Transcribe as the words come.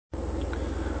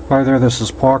Hi there, this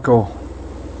is Paco.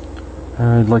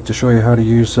 I'd like to show you how to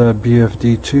use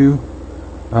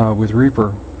BFD2 with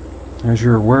Reaper. As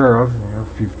you're aware of,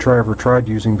 if you've ever tried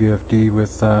using BFD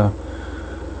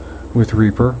with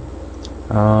Reaper,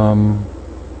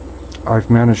 I've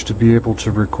managed to be able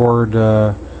to record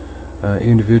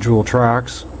individual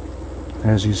tracks.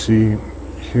 As you see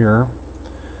here,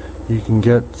 you can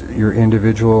get your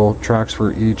individual tracks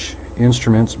for each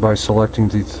instruments by selecting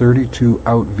the 32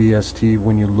 out VST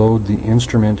when you load the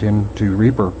instrument into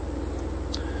Reaper.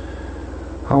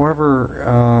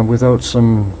 However, without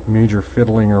some major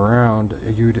fiddling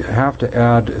around, you'd have to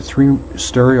add 3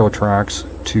 stereo tracks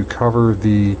to cover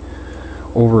the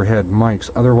overhead mics.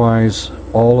 Otherwise,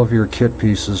 all of your kit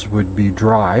pieces would be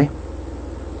dry,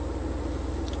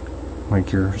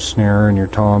 like your snare and your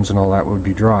toms and all that would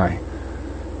be dry.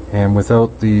 And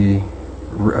without the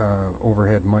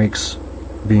overhead mics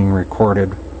being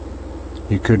recorded,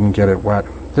 you couldn't get it wet.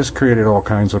 This created all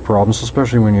kinds of problems,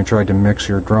 especially when you tried to mix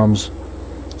your drums,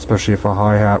 especially if a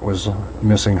hi-hat was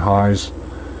missing highs.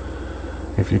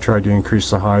 If you tried to increase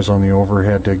the highs on the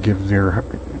overhead to give your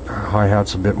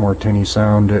hi-hats a bit more tinny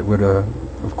sound, it would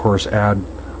of course add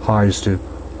highs to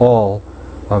all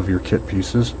of your kit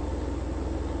pieces.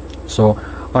 So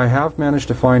I have managed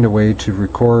to find a way to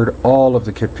record all of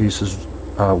the kit pieces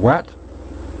wet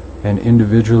and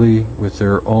individually with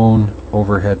their own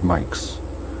overhead mics.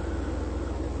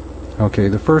 Okay,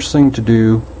 the first thing to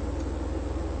do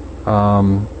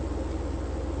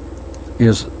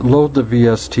is load the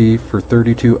VST for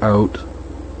 32 out.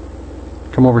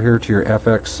 Come over here to your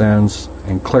FX Sends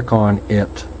and click on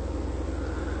it.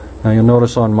 Now you'll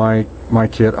notice on my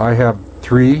kit I have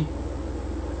 3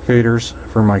 faders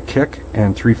for my kick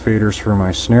and 3 faders for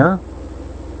my snare.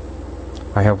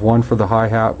 I have 1 for the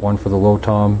hi-hat, 1 for the low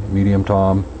tom, medium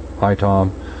tom, high tom,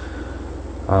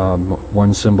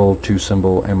 1 cymbal, 2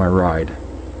 cymbal, and my ride.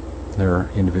 They're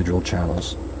individual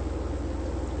channels.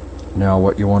 Now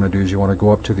what you want to do is you want to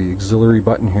go up to the auxiliary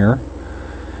button here,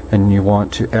 and you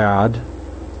want to add,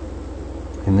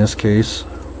 in this case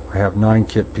I have 9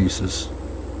 kit pieces.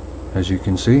 As you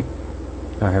can see,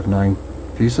 I have 9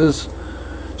 pieces,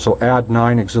 so add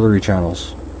 9 auxiliary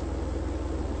channels,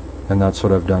 and that's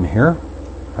what I've done here.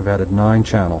 I've added 9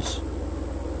 channels.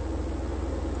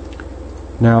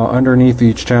 Now underneath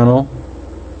each channel,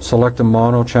 select a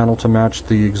mono channel to match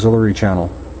the auxiliary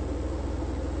channel.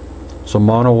 So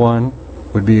mono 1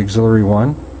 would be auxiliary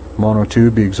 1, mono 2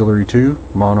 would be auxiliary 2,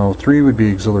 mono 3 would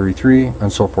be auxiliary 3,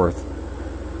 and so forth.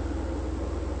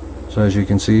 So as you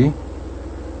can see,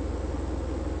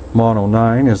 mono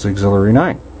 9 is auxiliary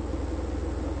 9.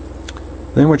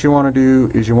 Then what you want to do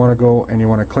is you want to go and you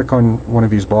want to click on one of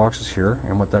these boxes here,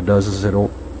 and what that does is it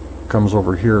comes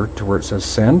over here to where it says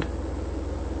send,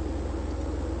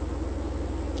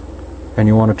 and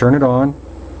you want to turn it on.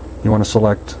 You want to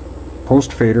select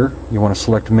post fader, you want to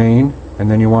select main,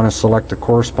 and then you want to select the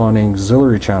corresponding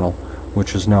auxiliary channel,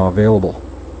 which is now available.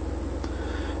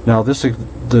 Now this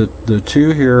the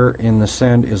 2 here in the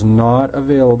send is not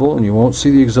available, and you won't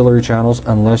see the auxiliary channels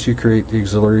unless you create the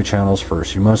auxiliary channels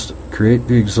first. You must create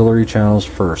the auxiliary channels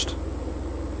first.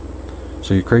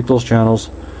 So you create those channels.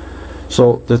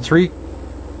 So the 3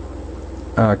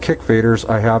 kick faders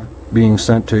I have being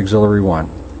sent to auxiliary 1.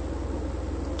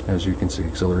 As you can see,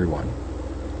 auxiliary 1.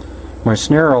 My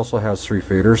snare also has 3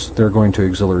 faders. They're going to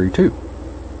auxiliary 2.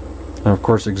 And of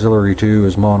course auxiliary 2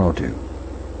 is mono 2.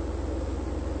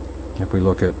 If we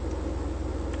look at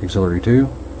auxiliary 2,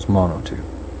 it's mono 2.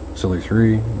 Auxiliary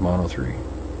 3, mono 3.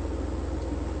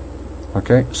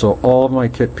 Okay, so all of my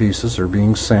kit pieces are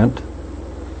being sent.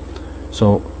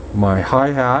 So my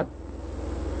hi-hat,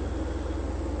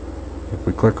 if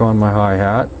we click on my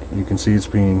hi-hat, you can see it's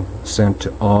being sent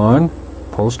to on,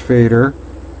 post fader,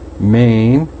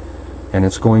 main, and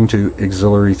it's going to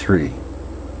auxiliary 3,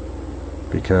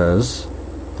 because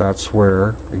that's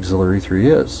where auxiliary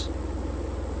 3 is,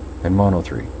 and mono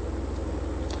 3.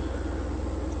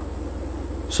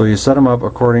 So you set them up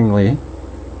accordingly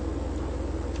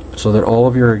so that all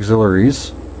of your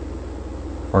auxiliaries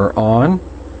are on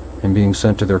and being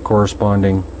sent to their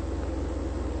corresponding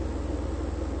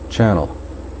channel.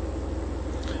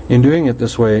 In doing it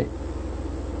this way,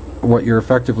 what you're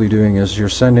effectively doing is you're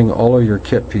sending all of your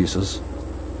kit pieces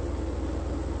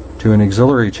to an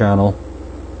auxiliary channel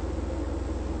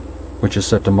which is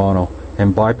set to mono,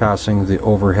 and bypassing the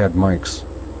overhead mics.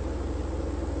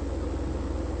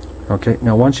 Okay,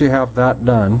 now once you have that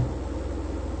done,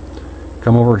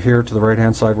 come over here to the right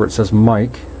hand side where it says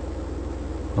mic,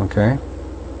 okay,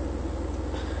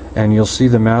 and you'll see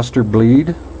the master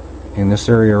bleed in this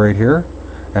area right here,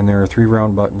 and there are 3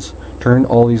 round buttons. Turn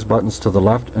all these buttons to the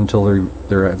left until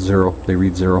they're at 0. They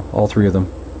read 0, all 3 of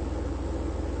them.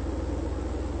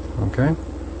 Okay?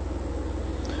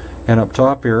 And up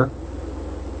top here,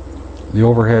 the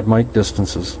overhead mic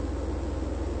distances.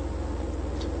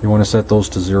 You want to set those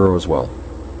to 0 as well.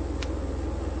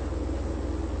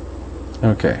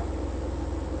 Okay.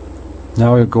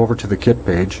 Now we'll go over to the kit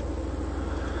page.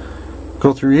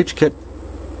 Go through each kit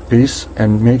piece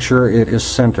and make sure it is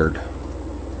centered.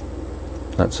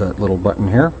 That's that little button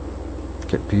here.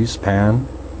 Kit piece, pan.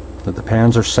 That the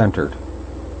pans are centered.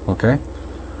 Okay?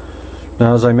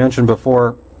 Now, as I mentioned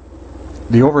before,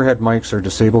 the overhead mics are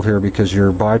disabled here because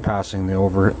you're bypassing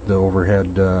the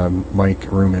overhead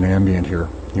mic room and ambient here.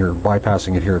 You're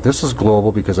bypassing it here. This is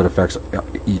global because it affects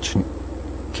each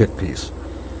kit piece.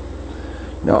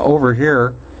 Now over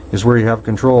here is where you have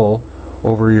control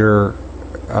over your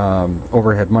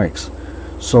overhead mics.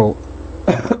 So,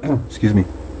 excuse me,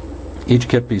 each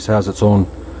kit piece has its own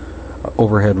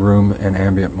overhead room and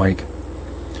ambient mic.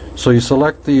 So you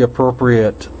select the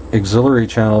appropriate auxiliary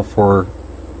channel for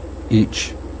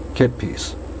each kit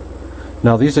piece.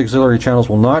 Now these auxiliary channels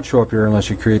will not show up here unless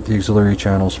you create the auxiliary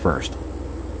channels first.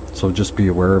 So just be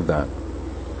aware of that.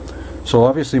 So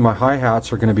obviously my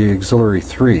hi-hats are going to be auxiliary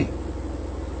 3,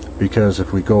 because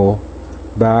if we go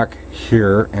back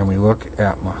here and we look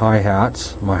at my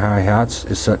hi-hats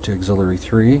is set to auxiliary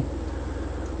 3,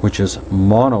 which is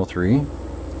mono 3,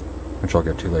 which I'll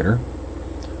get to later,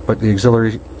 but the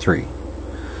auxiliary 3.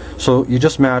 So you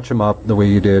just match them up the way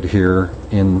you did here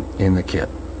in the kit,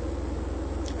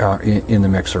 in the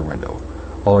mixer window.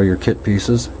 All your kit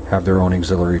pieces have their own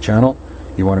auxiliary channel.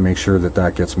 You want to make sure that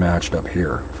that gets matched up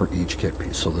here for each kit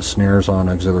piece. So the snare's on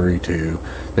auxiliary 2,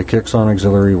 the kick's on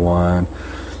auxiliary 1,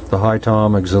 the high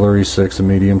tom auxiliary 6, the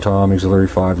medium tom auxiliary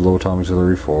 5, low tom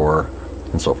auxiliary 4,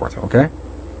 and so forth. Okay?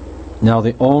 Now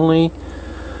the only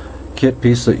kit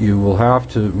piece that you will have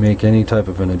to make any type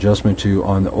of an adjustment to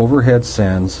on the overhead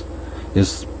sends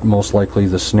is most likely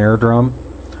the snare drum.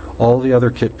 All the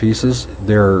other kit pieces,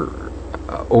 their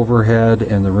overhead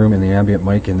and the room and the ambient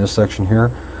mic in this section here,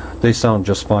 they sound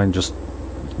just fine, just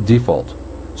default.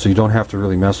 So you don't have to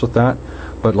really mess with that.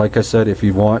 But like I said, if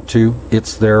you want to,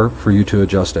 it's there for you to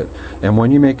adjust it. And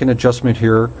when you make an adjustment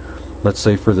here, let's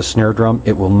say for the snare drum,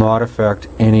 it will not affect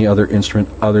any other instrument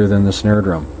other than the snare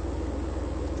drum.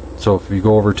 So if you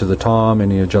go over to the tom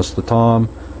and you adjust the tom,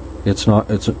 it's not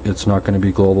going to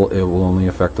be global. It will only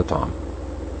affect the tom.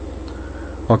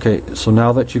 Okay, so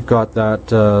now that you've got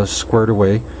that squared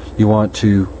away, you want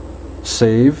to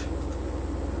save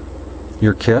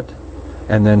your kit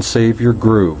and then save your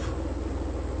groove.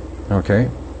 Okay,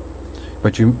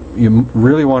 but you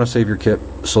really want to save your kit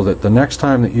so that the next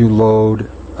time that you load,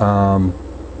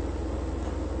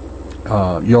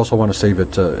 you also want to save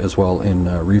it as well in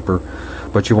Reaper,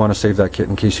 but you want to save that kit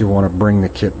in case you want to bring the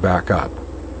kit back up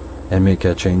and make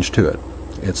a change to it.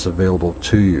 It's available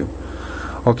to you.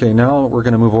 Okay, now we're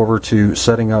going to move over to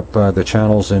setting up the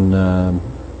channels in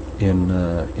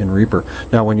Reaper.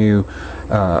 Now when you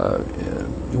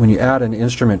add an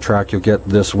instrument track, you'll get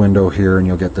this window here and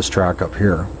you'll get this track up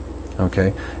here.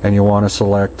 Okay, and you want to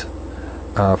select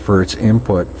for its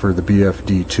input for the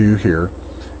BFD2 here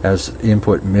as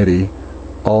input MIDI,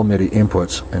 all MIDI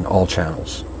inputs and all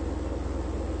channels.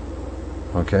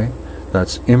 Okay,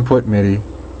 that's input MIDI,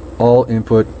 all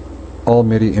input, all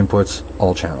MIDI inputs,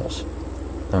 all channels.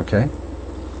 Okay,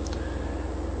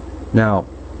 now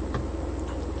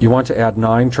you want to add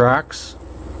 9 tracks,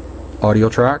 audio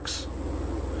tracks,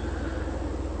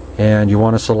 and you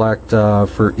want to select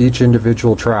for each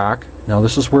individual track. Now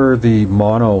this is where the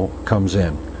mono comes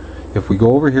in. If we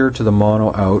go over here to the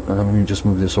mono out, let me just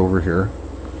move this over here.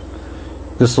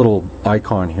 This little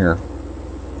icon here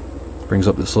brings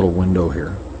up this little window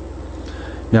here.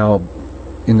 Now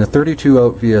in the 32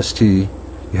 out VST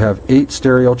you have 8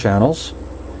 stereo channels,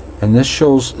 and this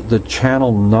shows the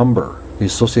channel number, the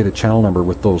associated channel number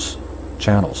with those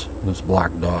channels, this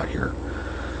black dot here.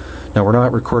 Now we're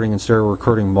not recording in stereo, we're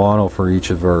recording mono for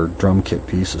each of our drum kit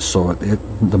pieces, so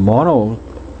the mono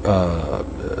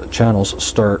channels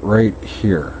start right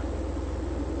here.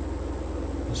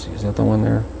 Let's see, is that the one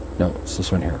there? No, it's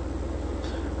this one here.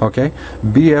 Okay,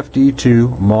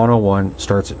 BFD2 mono 1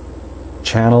 starts at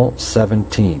channel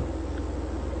 17.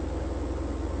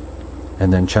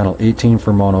 And then channel 18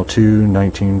 for mono 2,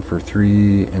 19 for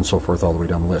 3, and so forth all the way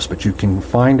down the list. But you can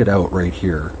find it out right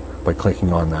here by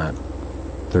clicking on that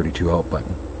 32 out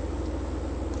button.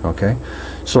 Okay,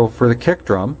 so for the kick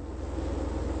drum,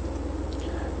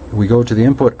 we go to the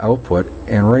input output,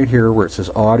 and right here where it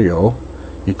says audio,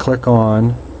 you click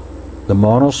on the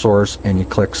mono source and you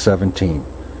click 17.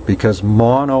 because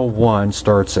mono 1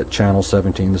 starts at channel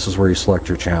 17. This is where you select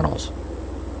your channels.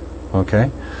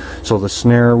 Okay, so the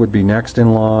snare would be next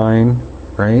in line,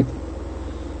 right?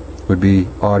 Would be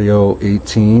audio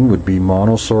 18, would be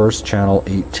mono source channel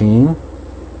 18.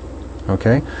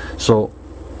 Okay, so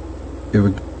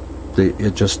you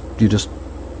just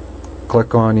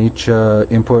click on each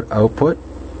input output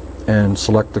and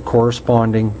select the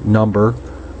corresponding number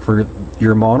for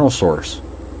your mono source.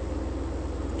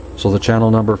 So the channel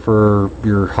number for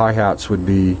your hi-hats would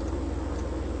be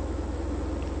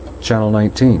channel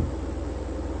 19.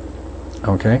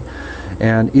 Okay,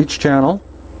 and each channel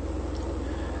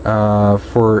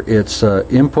for its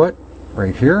input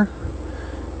right here,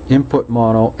 input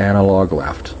mono, analog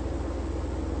left.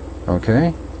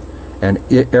 Okay, and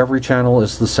every channel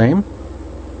is the same.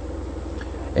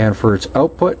 And for its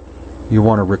output, you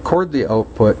want to record the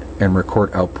output and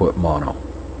record output mono,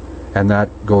 and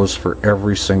that goes for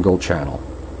every single channel.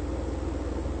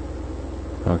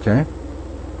 Okay,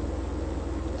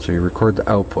 so you record the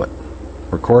output,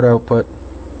 record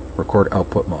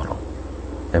output mono.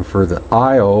 And for the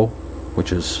I/O,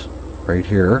 which is right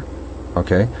here,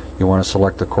 okay, you want to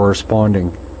select the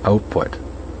corresponding output,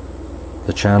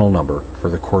 the channel number for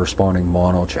the corresponding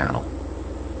mono channel.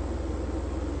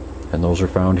 And those are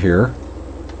found here.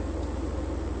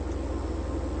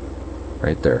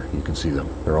 Right there, you can see them.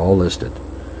 They're all listed.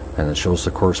 And it shows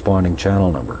the corresponding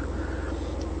channel number.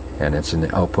 And it's in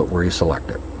the output where you select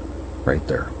it. Right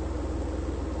there.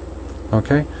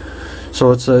 Okay?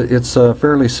 So it's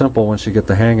fairly simple once you get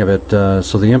the hang of it.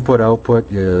 So the input output,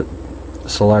 you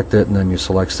select it, and then you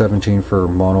select 17 for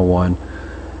mono 1,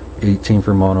 18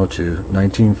 for mono 2,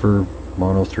 19 for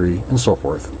mono 3, and so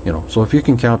forth. You know, so if you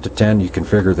can count to 10, you can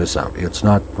figure this out. It's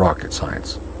not rocket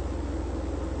science.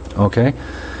 Okay,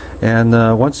 and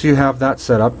once you have that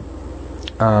set up,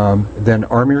 then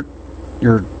arm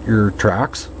your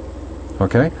tracks.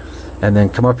 Okay, and then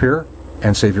come up here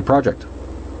and save your project.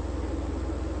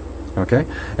 Okay,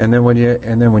 and then when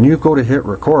you go to hit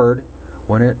record,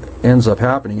 when it ends up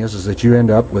happening is that you end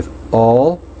up with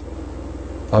all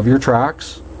of your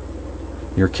tracks,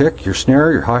 your kick, your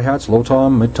snare, your hi-hats, low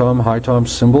tom, mid tom, high tom,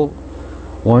 cymbal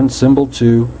 1, cymbal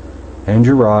 2, and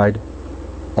your ride.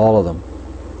 All of them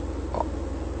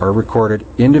are recorded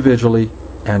individually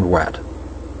and wet,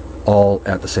 all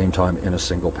at the same time in a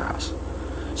single pass.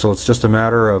 So it's just a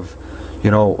matter of, you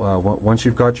know, once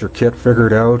you've got your kit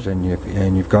figured out and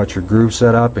you've got your groove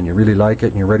set up and you really like it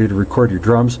and you're ready to record your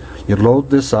drums, you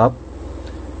load this up,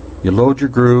 you load your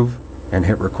groove, and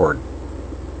hit record.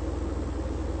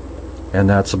 And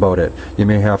that's about it. You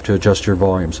may have to adjust your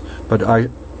volumes, but I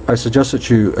suggest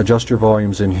that you adjust your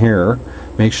volumes in here.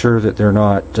 Make sure that they're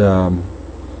not,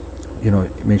 you know,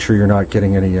 make sure you're not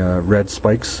getting any red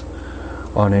spikes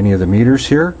on any of the meters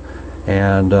here.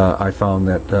 And I found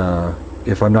that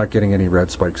if I'm not getting any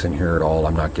red spikes in here at all,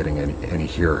 I'm not getting any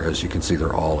here. As you can see,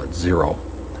 they're all at 0.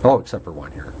 Oh, except for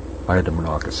one here. I had to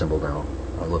knock a cymbal down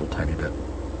a little tiny bit.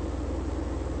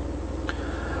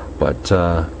 But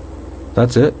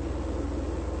that's it.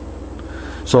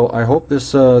 So I hope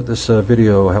this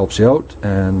video helps you out,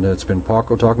 and it's been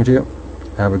Paco talking to you.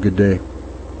 Have a good day.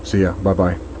 See ya.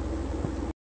 Bye-bye.